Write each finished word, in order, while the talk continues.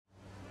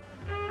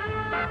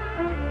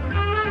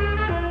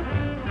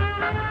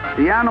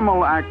The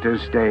animal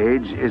actors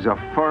stage is a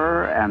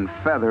fur and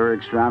feather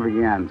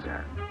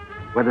extravaganza,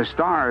 where the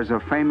stars are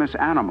famous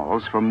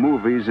animals from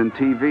movies and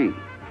TV.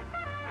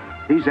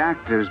 These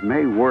actors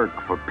may work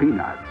for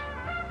peanuts,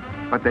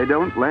 but they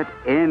don't let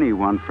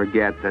anyone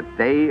forget that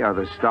they are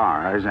the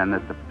stars and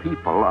that the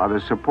people are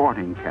the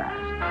supporting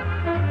cast.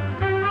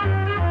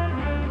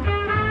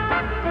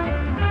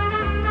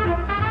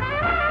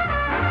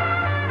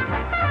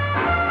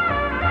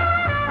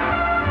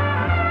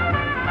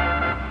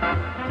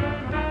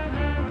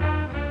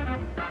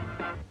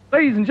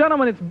 Ladies and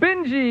gentlemen, it's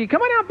Benji.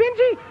 Come on out,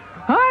 Benji.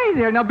 Hi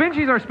there. Now,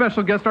 Benji's our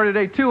special guest star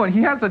today, too, and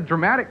he has a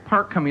dramatic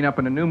part coming up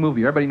in a new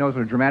movie. Everybody knows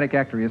what a dramatic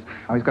actor he is.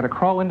 He's got to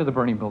crawl into the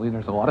burning building.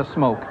 There's a lot of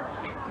smoke.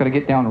 He's got to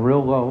get down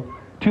real low.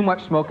 Too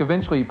much smoke.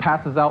 Eventually, he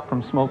passes out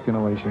from smoke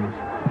inhalation.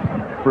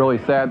 It's really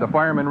sad. The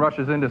fireman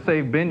rushes in to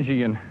save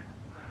Benji, and...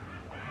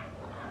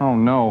 oh,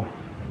 no.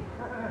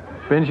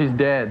 Benji's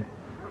dead.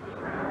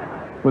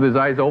 With his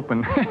eyes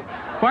open.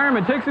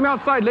 Fireman takes him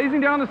outside, lays him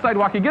down on the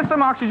sidewalk. He gets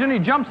some oxygen, he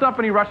jumps up,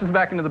 and he rushes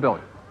back into the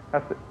building.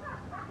 That's it.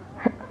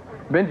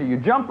 Benji, you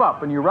jump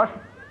up and you rush.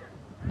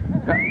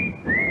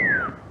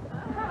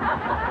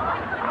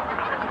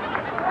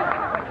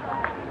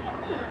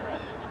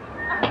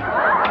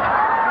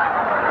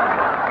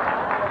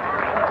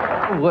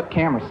 Oh, look,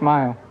 camera,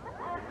 smile.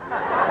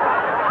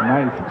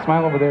 Nice.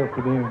 Smile over there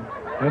for them.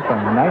 That's a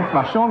nice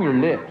smile. Show them your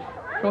lips.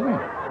 Show them.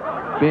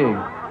 Big.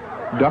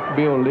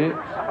 Duckbill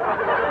lips.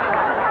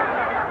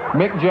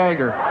 Mick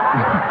Jagger.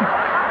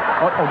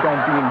 Uh-oh,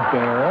 don't be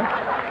embarrassed.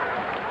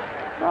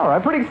 All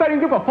right, pretty exciting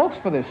group of folks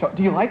for this show.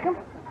 Do you like them?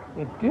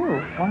 You do?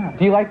 Wow.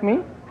 Do you like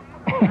me?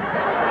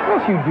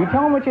 Yes, you do.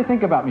 Tell them what you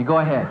think about me. Go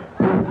ahead.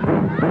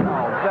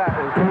 Oh, that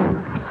is...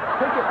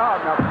 take it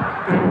out now.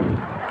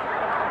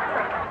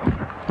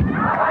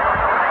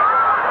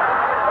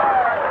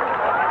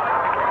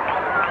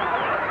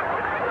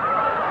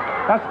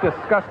 That's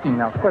disgusting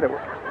now. Quit it.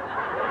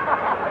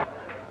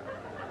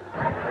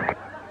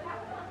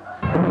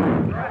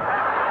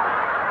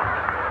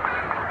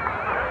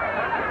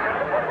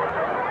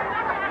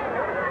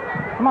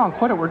 Come on,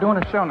 quit it. We're doing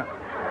a show now.